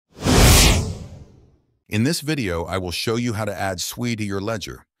In this video, I will show you how to add SUI to your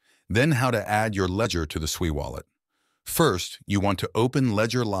ledger, then how to add your ledger to the SUI wallet. First, you want to open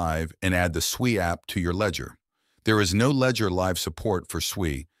Ledger Live and add the SUI app to your ledger. There is no Ledger Live support for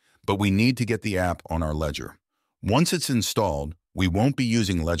SUI, but we need to get the app on our ledger. Once it's installed, we won't be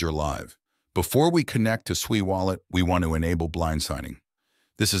using Ledger Live. Before we connect to SUI Wallet, we want to enable blind signing.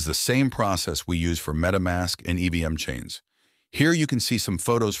 This is the same process we use for MetaMask and EVM chains. Here you can see some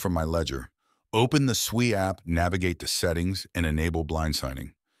photos from my ledger. Open the SUI app, navigate to Settings, and enable blind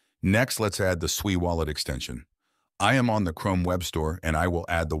signing. Next, let's add the SUI Wallet extension. I am on the Chrome Web Store and I will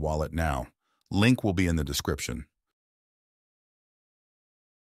add the wallet now. Link will be in the description.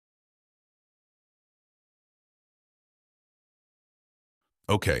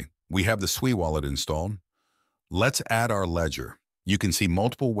 Okay, we have the SUI wallet installed. Let's add our ledger. You can see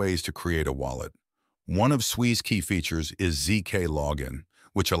multiple ways to create a wallet. One of SUI's key features is ZK Login,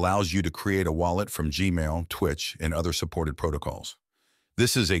 which allows you to create a wallet from Gmail, Twitch, and other supported protocols.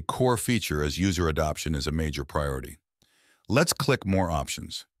 This is a core feature as user adoption is a major priority. Let's click More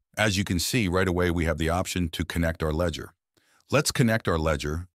Options. As you can see, right away we have the option to connect our ledger. Let's connect our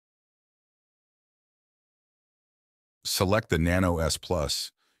ledger. Select the Nano S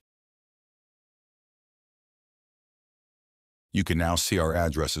Plus. You can now see our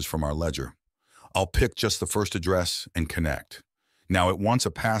addresses from our ledger. I'll pick just the first address and connect. Now it wants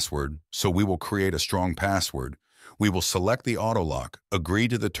a password, so we will create a strong password. We will select the auto lock, agree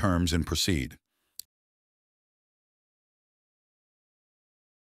to the terms, and proceed.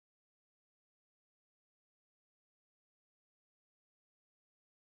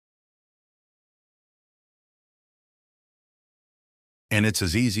 And it's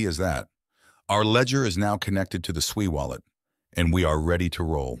as easy as that. Our ledger is now connected to the SUI wallet, and we are ready to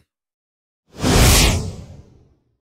roll.